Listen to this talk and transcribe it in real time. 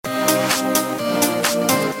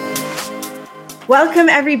Welcome,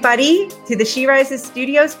 everybody, to the She Rises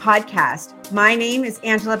Studios podcast. My name is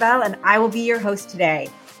Angela Bell, and I will be your host today.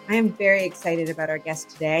 I am very excited about our guest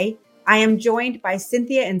today. I am joined by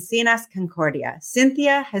Cynthia in CNS Concordia.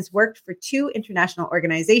 Cynthia has worked for two international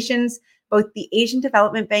organizations, both the Asian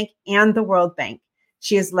Development Bank and the World Bank.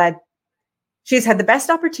 She has had the best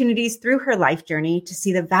opportunities through her life journey to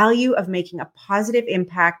see the value of making a positive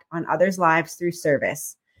impact on others' lives through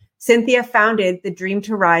service. Cynthia founded the Dream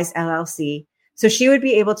to Rise LLC, so she would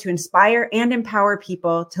be able to inspire and empower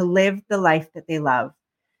people to live the life that they love.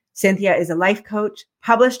 Cynthia is a life coach,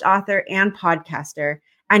 published author, and podcaster,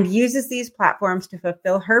 and uses these platforms to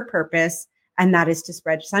fulfill her purpose, and that is to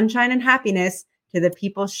spread sunshine and happiness to the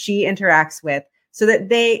people she interacts with, so that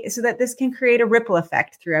this can create a ripple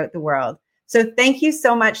effect throughout the world. So thank you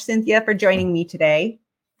so much, Cynthia, for joining me today.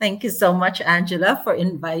 Thank you so much, Angela, for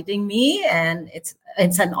inviting me, and it's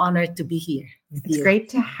an honor to be here. It's great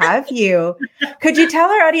to have you. Could you tell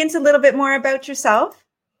our audience a little bit more about yourself?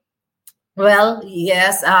 Well,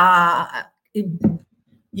 yes,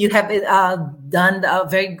 you have done a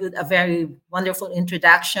very wonderful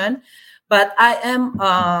introduction. But I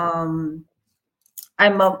am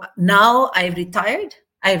now I retired.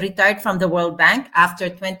 I retired from the World Bank after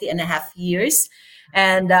 20 and a half years,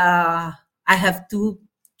 and I have two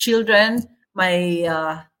children.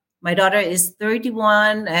 My daughter is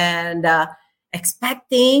 31 and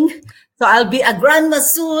expecting. So I'll be a grandma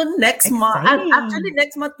soon next month. Actually,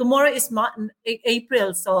 next month. Tomorrow is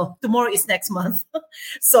April, so tomorrow is next month.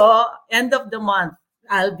 So end of the month,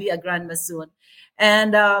 I'll be a grandma soon.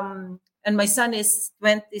 And my son is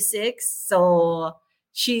 26, so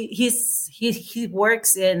he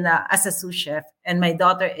works in as a sous chef, and my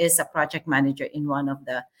daughter is a project manager in one of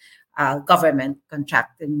the government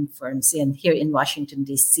contracting firms here in Washington,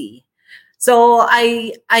 D.C. So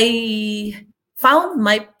I found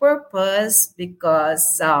my purpose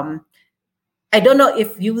because I don't know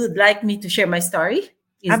if you would like me to share my story.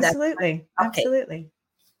 Absolutely. Okay. Absolutely.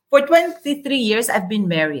 For 23 years, I've been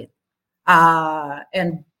married.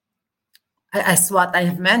 And as what I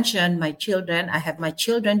have mentioned, I have my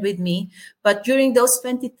children with me. But during those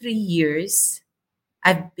 23 years,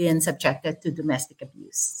 I've been subjected to domestic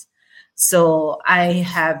abuse. So I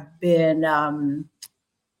have been,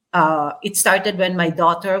 it started when my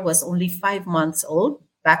daughter was only 5 months old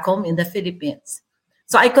back home in the Philippines.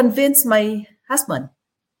 So I convinced my husband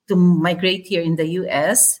to migrate here in the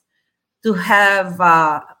U.S. to have,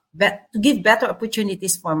 to give better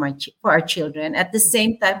opportunities for our children. At the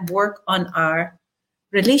same time, work on our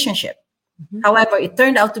relationship. Mm-hmm. However, it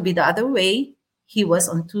turned out to be the other way. He was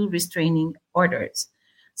on 2 restraining orders.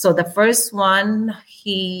 So the first one,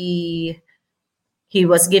 he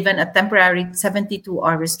was given a temporary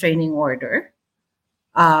 72-hour restraining order.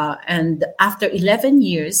 And after 11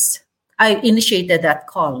 years, I initiated that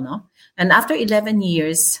call, no? And after 11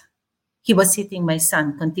 years, he was hitting my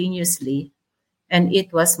son continuously. And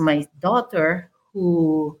it was my daughter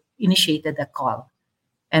who initiated the call.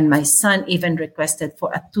 And my son even requested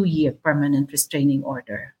for a 2-year permanent restraining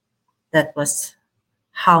order. That was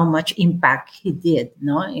how much impact he did,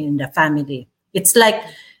 no, in the family. It's like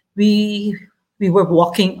we were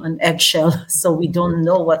walking on eggshell, so we don't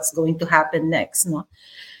know what's going to happen next, no.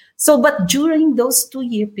 So, but during those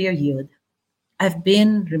 2-year period, I've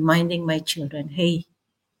been reminding my children, hey,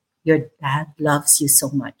 your dad loves you so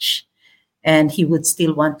much, and he would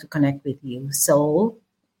still want to connect with you. So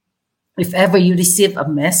if ever you receive a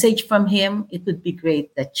message from him, it would be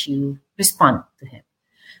great that you respond to him.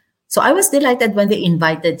 So I was delighted when they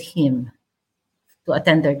invited him to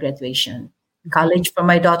attend their graduation, college for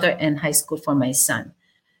my daughter and high school for my son.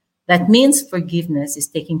 That means forgiveness is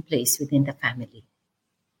taking place within the family.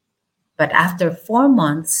 But after 4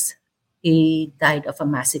 months, he died of a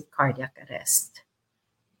massive cardiac arrest.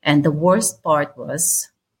 And the worst part was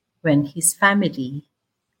when his family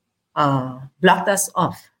blocked us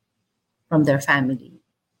off from their family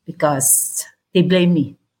because they blame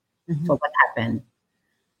me for what happened.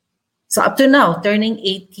 So up to now, turning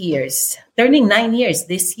 9 years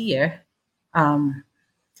this year,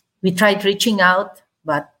 we tried reaching out,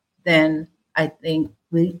 but then I think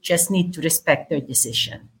we just need to respect their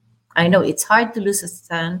decision. I know it's hard to lose a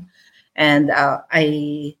son, and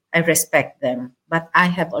I respect them, but I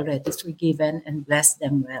have already forgiven and blessed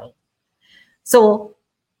them well. So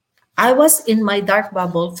I was in my dark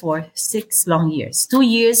bubble for 6 long years, 2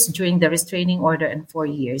 years during the restraining order and 4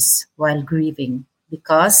 years while grieving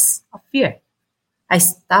because of fear. I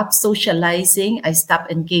stopped socializing. I stopped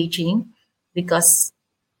engaging because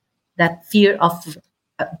that fear of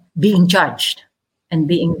being judged and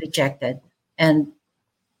being rejected and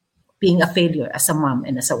being a failure as a mom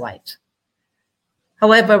and as a wife.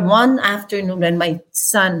 However, one afternoon when my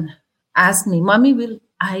son asked me, Mommy, will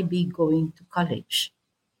I be going to college?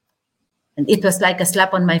 And it was like a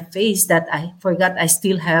slap on my face that I forgot I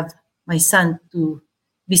still have my son to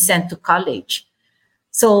be sent to college.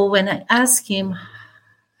 So when I asked him,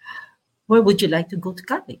 where would you like to go to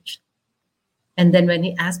college? And then when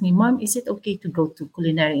he asked me, Mom, is it okay to go to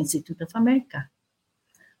Culinary Institute of America?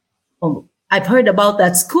 Oh, I've heard about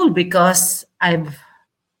that school because I've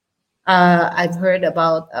heard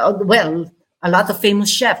about, a lot of famous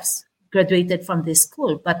chefs graduated from this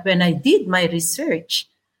school. But when I did my research,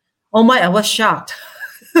 oh my, I was shocked.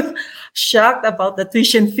 Shocked about the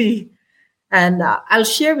tuition fee. And I'll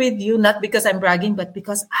share with you, not because I'm bragging, but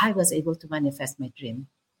because I was able to manifest my dream.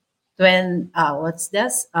 When,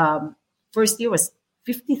 first year was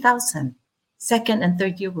 50,000. Second and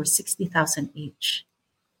third year were 60,000 each.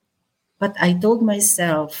 But I told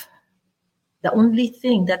myself, the only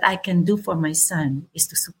thing that I can do for my son is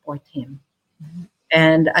to support him. Mm-hmm.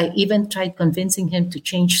 And I even tried convincing him to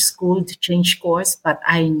change school, to change course, but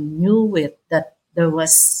I knew that there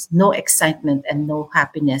was no excitement and no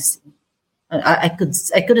happiness. I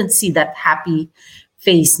couldn't see that happy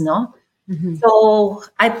face, no? Mm-hmm. So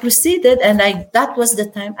I proceeded, and that was the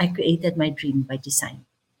time I created my dream by design.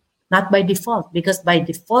 Not by default, because by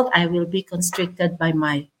default, I will be constricted by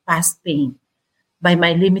my past pain, by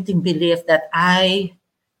my limiting belief that I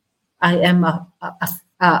am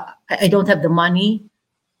I don't have the money.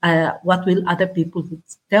 What will other people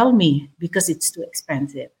tell me because it's too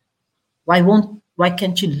expensive? Why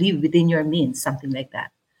can't you live within your means? Something like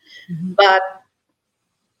that. Mm-hmm. But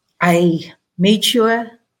I made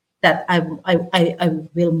sure that I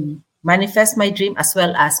will manifest my dream as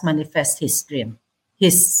well as manifest his dream.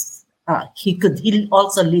 He'll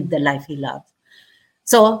also live the life he loved.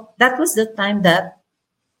 So that was the time that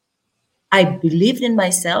I believed in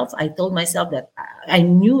myself. I told myself that I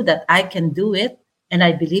knew that I can do it, and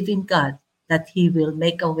I believe in God that He will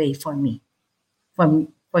make a way for me. I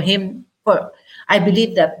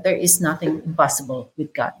believe that there is nothing impossible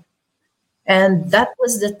with God. And that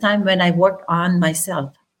was the time when I worked on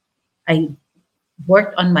myself. I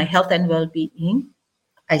worked on my health and well-being.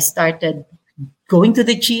 I started going to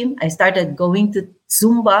the gym. I started going to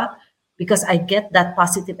Zumba because I get that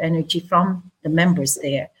positive energy from the members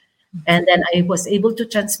there. And then I was able to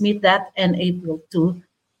transmit that and able to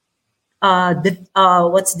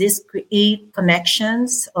create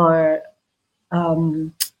connections or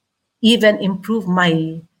even improve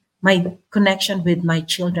my connection with my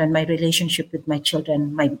children, my relationship with my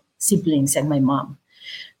children, my siblings, and my mom.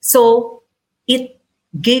 So it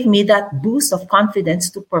gave me that boost of confidence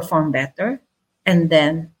to perform better. And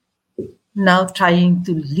then now trying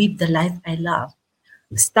to live the life I love.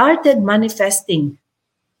 Started manifesting.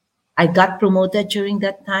 I got promoted during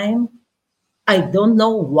that time. I don't know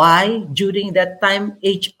why during that time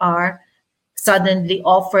HR suddenly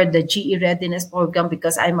offered the GE readiness program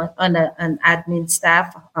because I'm on an admin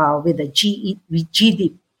staff with a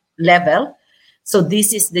GD level. So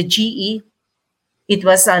this is the GE. It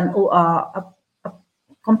was a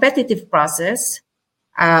competitive process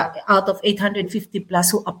out of 850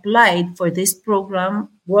 plus who applied for this program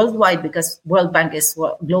worldwide because World Bank is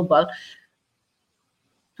global.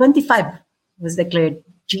 25 was declared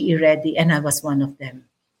GE ready, and I was one of them.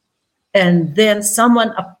 And then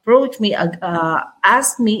someone approached me,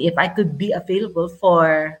 asked me if I could be available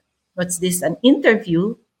for an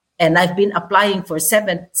interview. And I've been applying for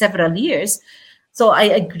several years. So I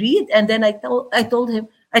agreed. And then I told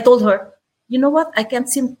her, you know what? I can't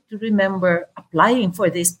seem to remember applying for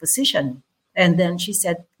this position. And then she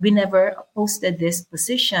said, we never posted this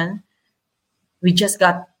position. We just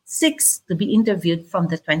got 6 to be interviewed from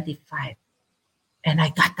the 25. And I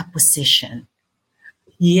got the position.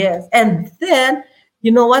 Yes. And then,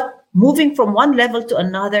 you know what? Moving from one level to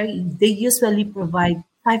another, they usually provide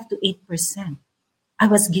 5 to 8%. I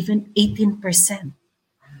was given 18%.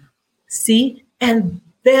 See? And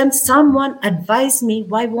then someone advised me,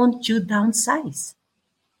 why won't you downsize?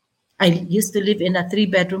 I used to live in a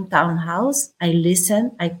 3-bedroom townhouse. I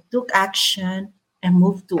listened, I took action, and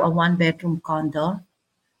moved to a 1-bedroom condo.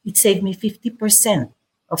 It saved me 50%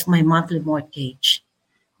 of my monthly mortgage.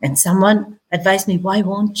 And someone advised me, why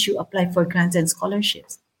won't you apply for grants and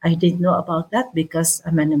scholarships? I didn't know about that because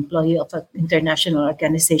I'm an employee of an international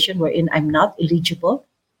organization wherein I'm not eligible.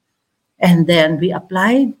 And then we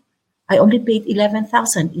applied. I only paid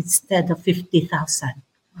 11,000 instead of 50,000.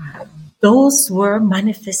 Wow. Those were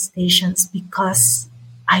manifestations because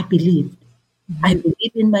I believed. Mm-hmm. I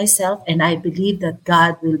believe in myself, and I believe that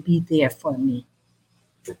God will be there for me.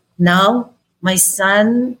 Now, my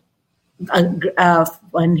son,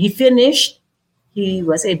 when he finished, He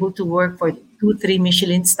was able to work for 2, 3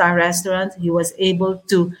 Michelin star restaurants. He was able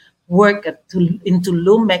to work in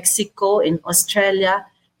Tulum, Mexico, in Australia.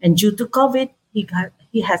 And due to COVID,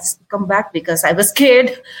 he has to come back because I was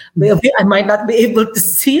scared. Maybe I might not be able to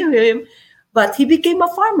see him. But he became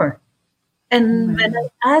a farmer. And when I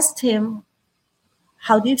asked him,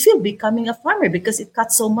 how do you feel becoming a farmer? Because it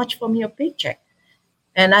cuts so much from your paycheck.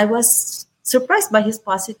 And I was surprised by his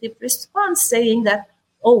positive response, saying that,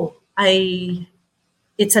 oh,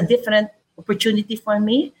 it's a different opportunity for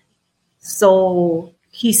me. So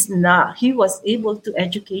he was able to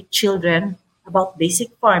educate children about basic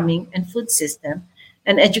farming and food system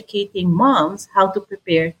and educating moms how to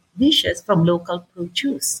prepare dishes from local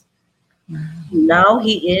produce. Now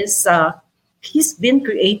he's been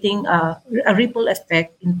creating a ripple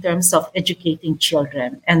effect in terms of educating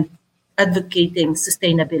children and advocating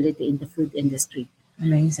sustainability in the food industry.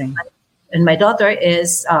 Amazing. And my daughter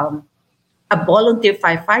is a volunteer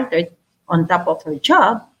firefighter on top of her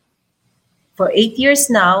job for 8 years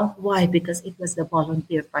now. Why? Because it was the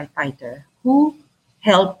volunteer firefighter who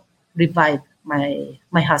helped revive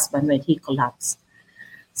my husband when he collapsed.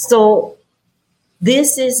 So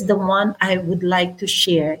this is the one I would like to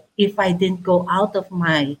share if I didn't go out of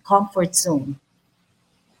my comfort zone,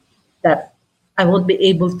 that I won't be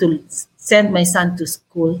able to send my son to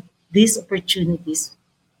school. These opportunities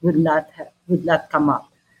would not come up.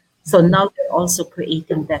 So now they're also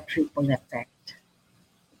creating that ripple effect.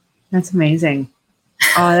 That's amazing.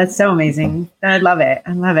 Oh, that's so amazing. I love it.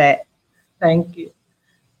 I love it. Thank you.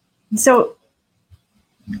 So,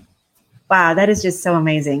 wow, that is just so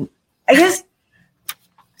amazing. I guess,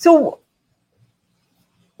 so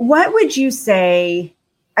what would you say?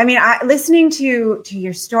 I mean, listening to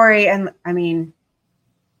your story, and I mean,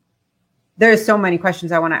 there's so many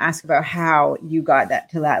questions I want to ask about how you got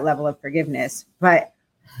to that level of forgiveness, but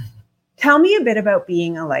tell me a bit about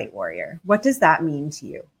being a light warrior. What does that mean to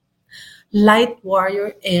you? Light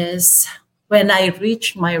warrior is when I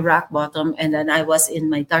reached my rock bottom and then I was in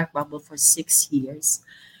my dark bubble for 6 years.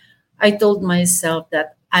 I told myself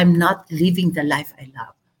that I'm not living the life I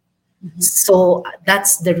love. Mm-hmm. So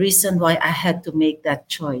that's the reason why I had to make that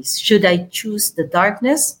choice. Should I choose the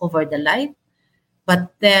darkness over the light?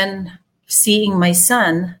 But then seeing my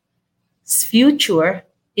son's future,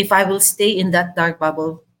 if I will stay in that dark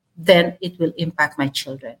bubble, then it will impact my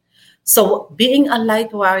children. So being a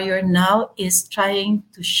light warrior now is trying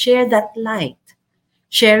to share that light,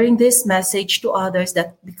 sharing this message to others,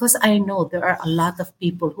 that because I know there are a lot of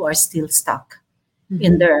people who are still stuck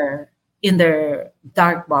in their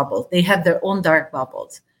dark bubble. They have their own dark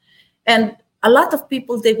bubbles. And a lot of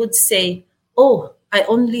people, they would say, oh, I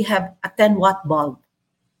only have a 10-watt bulb.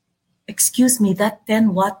 Excuse me, that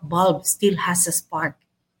 10-watt bulb still has a spark.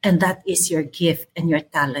 And that is your gift and your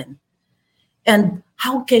talent. And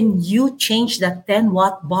how can you change that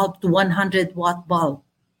 10-watt bulb to 100-watt bulb?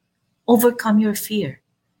 Overcome your fear.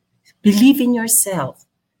 Believe in yourself.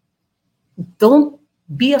 Don't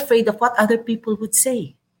be afraid of what other people would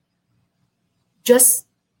say. Just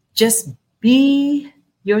be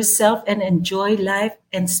yourself and enjoy life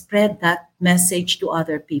and spread that message to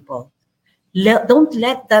other people. Don't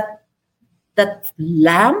let that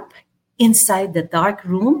lamp inside the dark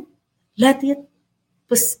room, let it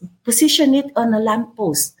position it on a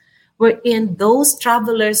lamppost, wherein those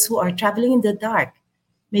travelers who are traveling in the dark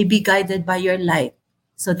may be guided by your light,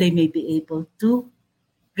 so they may be able to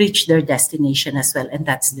reach their destination as well, and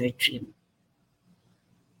that's their dream.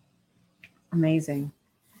 Amazing.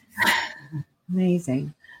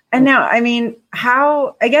 Amazing. And now, I mean,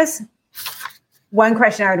 I guess one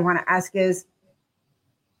question I would want to ask is,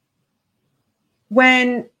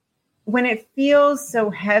 when it feels so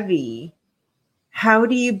heavy, how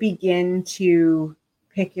do you begin to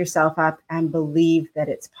pick yourself up and believe that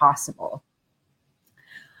it's possible?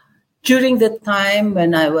 During the time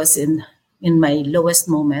when I was in my lowest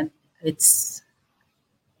moment, it's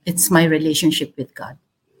my relationship with God,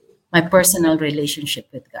 my personal relationship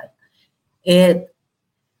with God.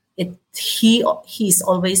 He's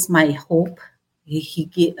always my hope.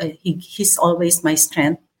 He's always my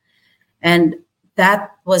strength, and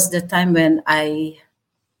that was the time when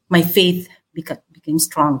my faith became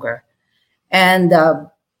stronger. And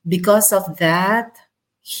because of that,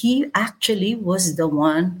 he actually was the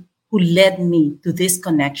one who led me to this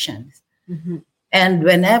connection. Mm-hmm. And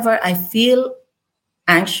whenever I feel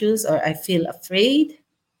anxious or I feel afraid,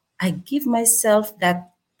 I give myself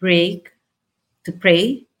that break to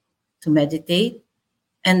pray, to meditate,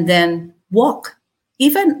 and then walk,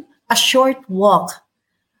 even a short walk,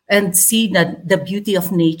 and see the beauty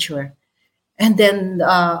of nature. And then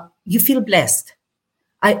you feel blessed.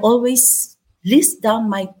 I always list down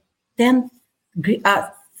my 10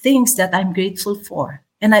 things that I'm grateful for.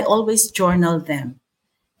 And I always journal them.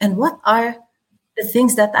 And what are the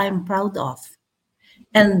things that I'm proud of?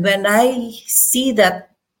 And when I see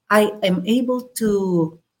that I am able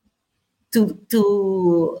to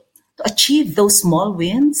achieve those small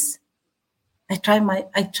wins, I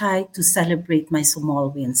try to celebrate my small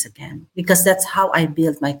wins again, because that's how I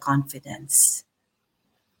build my confidence.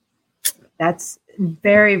 That's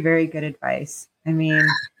very, very good advice. I mean,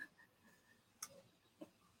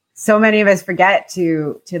 so many of us forget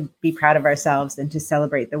to be proud of ourselves and to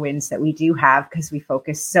celebrate the wins that we do have, because we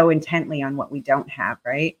focus so intently on what we don't have,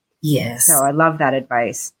 right? Yes. So I love that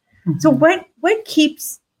advice. Mm-hmm. So what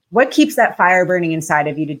keeps that fire burning inside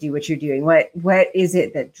of you to do what you're doing? What is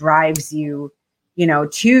it that drives you,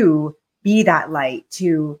 to be that light,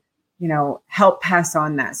 to, help pass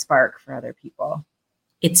on that spark for other people?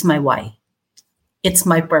 It's my why. It's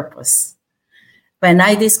my purpose. When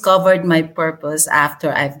I discovered my purpose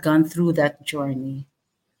after I've gone through that journey,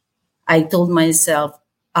 I told myself,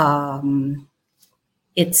 I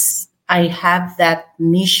have that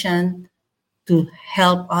mission to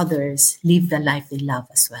help others live the life they love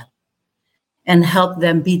as well, and help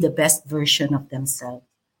them be the best version of themselves,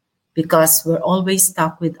 because we're always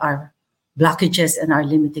stuck with our blockages and our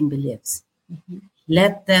limiting beliefs. Mm-hmm.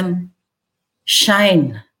 Let them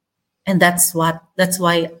shine. And that's why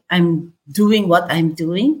I'm doing what I'm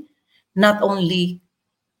doing, not only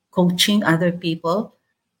coaching other people,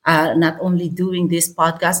 not only doing this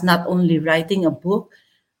podcast, not only writing a book,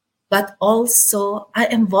 but also I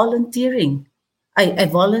am volunteering. I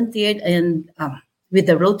volunteered with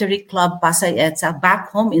the Rotary Club Pasay Etsa back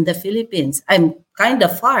home in the Philippines. I'm kind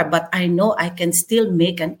of far, but I know I can still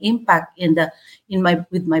make an impact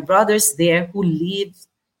with my brothers there who live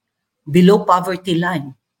below poverty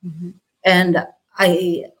line. Mm-hmm. And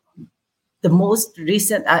the most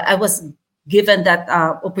recent, I was given that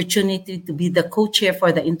opportunity to be the co-chair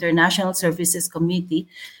for the International Services Committee,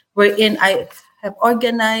 wherein I have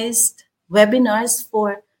organized webinars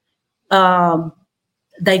for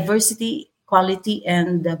diversity, equality,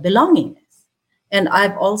 and belonging. And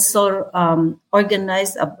I've also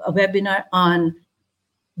organized a webinar on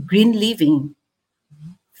green living,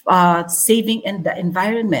 saving in the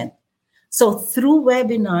environment. So through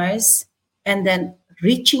webinars and then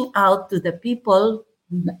reaching out to the people,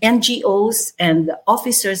 NGOs and the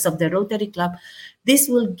officers of the Rotary Club, this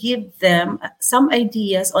will give them some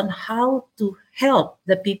ideas on how to help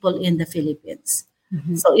the people in the Philippines.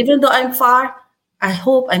 Mm-hmm. So even though I'm far, I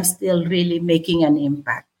hope I'm still really making an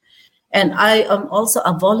impact. And I am also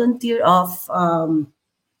a volunteer of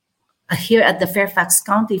here at the Fairfax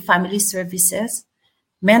County Family Services,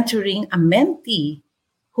 mentoring a mentee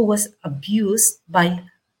who was abused by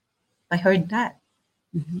her dad,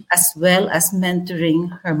 mm-hmm. as well as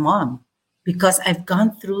mentoring her mom, because I've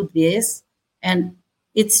gone through this, and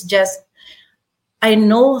it's just, I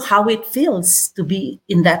know how it feels to be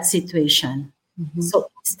in that situation. Mm-hmm. So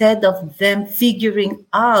instead of them figuring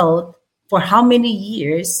out for how many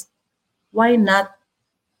years, why not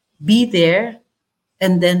be there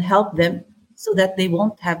and then help them so that they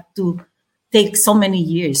won't have to take so many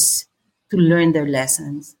years to learn their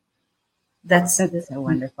lessons. That's so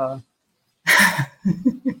wonderful.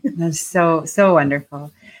 That's so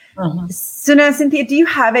wonderful. Uh-huh. So now, Cynthia, do you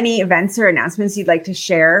have any events or announcements you'd like to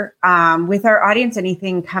share with our audience?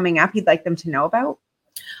 Anything coming up you'd like them to know about?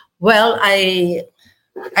 Well, I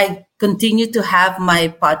continue to have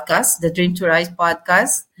my podcast, the Dream to Rise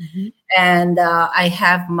podcast, mm-hmm. and I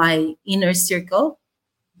have my inner circle,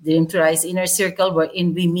 Dream to Rise Inner Circle,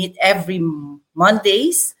 wherein we meet every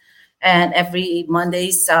Mondays, and every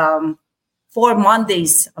Mondays, 4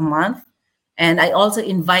 Mondays a month. And I also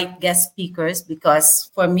invite guest speakers, because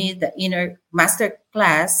for me, the inner master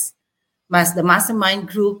class, the mastermind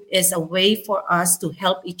group, is a way for us to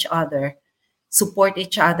help each other, support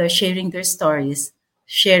each other, sharing their stories,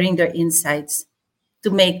 sharing their insights, to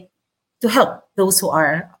help those who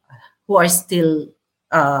are still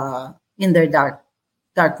in their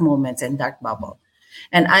dark moments and dark bubble.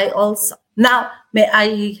 And I also, now may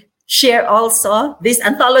I share also this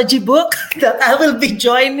anthology book that I will be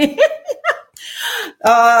joining.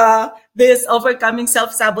 This Overcoming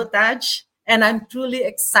Self-Sabotage. And I'm truly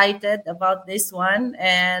excited about this one.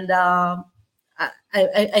 And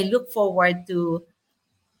I look forward to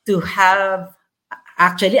have,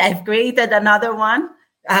 actually, I've created another one,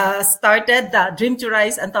 started the Dream to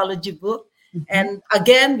Rise anthology book. Mm-hmm. And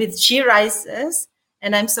again, with She Rises.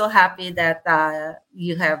 And I'm so happy that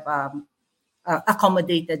you have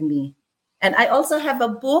accommodated me. And I also have a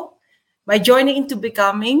book, My Journey into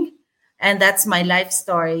Becoming. And that's my life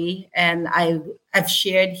story. And I've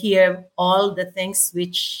shared here all the things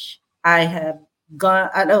which I have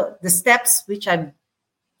gone, the steps which I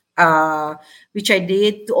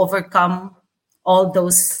did to overcome all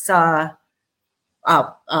those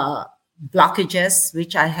blockages,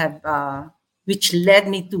 which I have, which led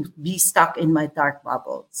me to be stuck in my dark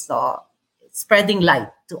bubble. So spreading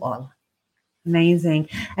light to all. Amazing.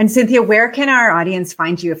 And Cynthia, where can our audience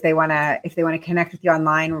find you if they want to connect with you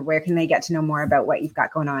online, or where can they get to know more about what you've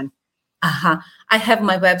got going on? I have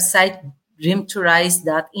my website,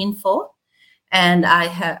 dreamtorise.info, and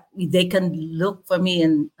they can look for me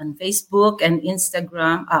on Facebook and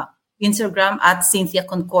Instagram at Cynthia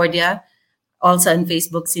Concordia, also on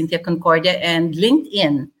Facebook, Cynthia Concordia, and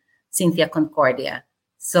LinkedIn, Cynthia Concordia.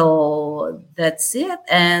 So that's it.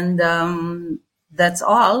 And that's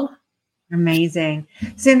all. Amazing.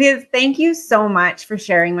 Cynthia, thank you so much for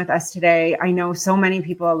sharing with us today. I know so many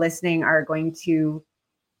people listening are going to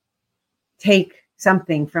take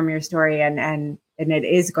something from your story and it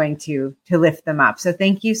is going to lift them up. So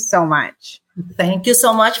thank you so much. Thank you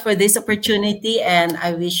so much for this opportunity. And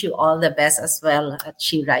I wish you all the best as well at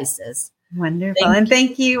She Rises. Wonderful. And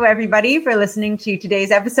thank you, everybody, for listening to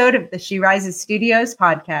today's episode of the She Rises Studios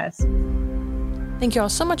podcast. Thank you all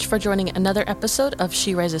so much for joining another episode of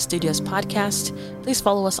She Rises Studios podcast. Please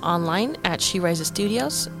follow us online at She Rises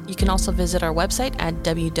Studios. You can also visit our website at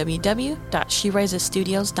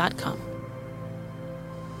www.sherisesstudios.com.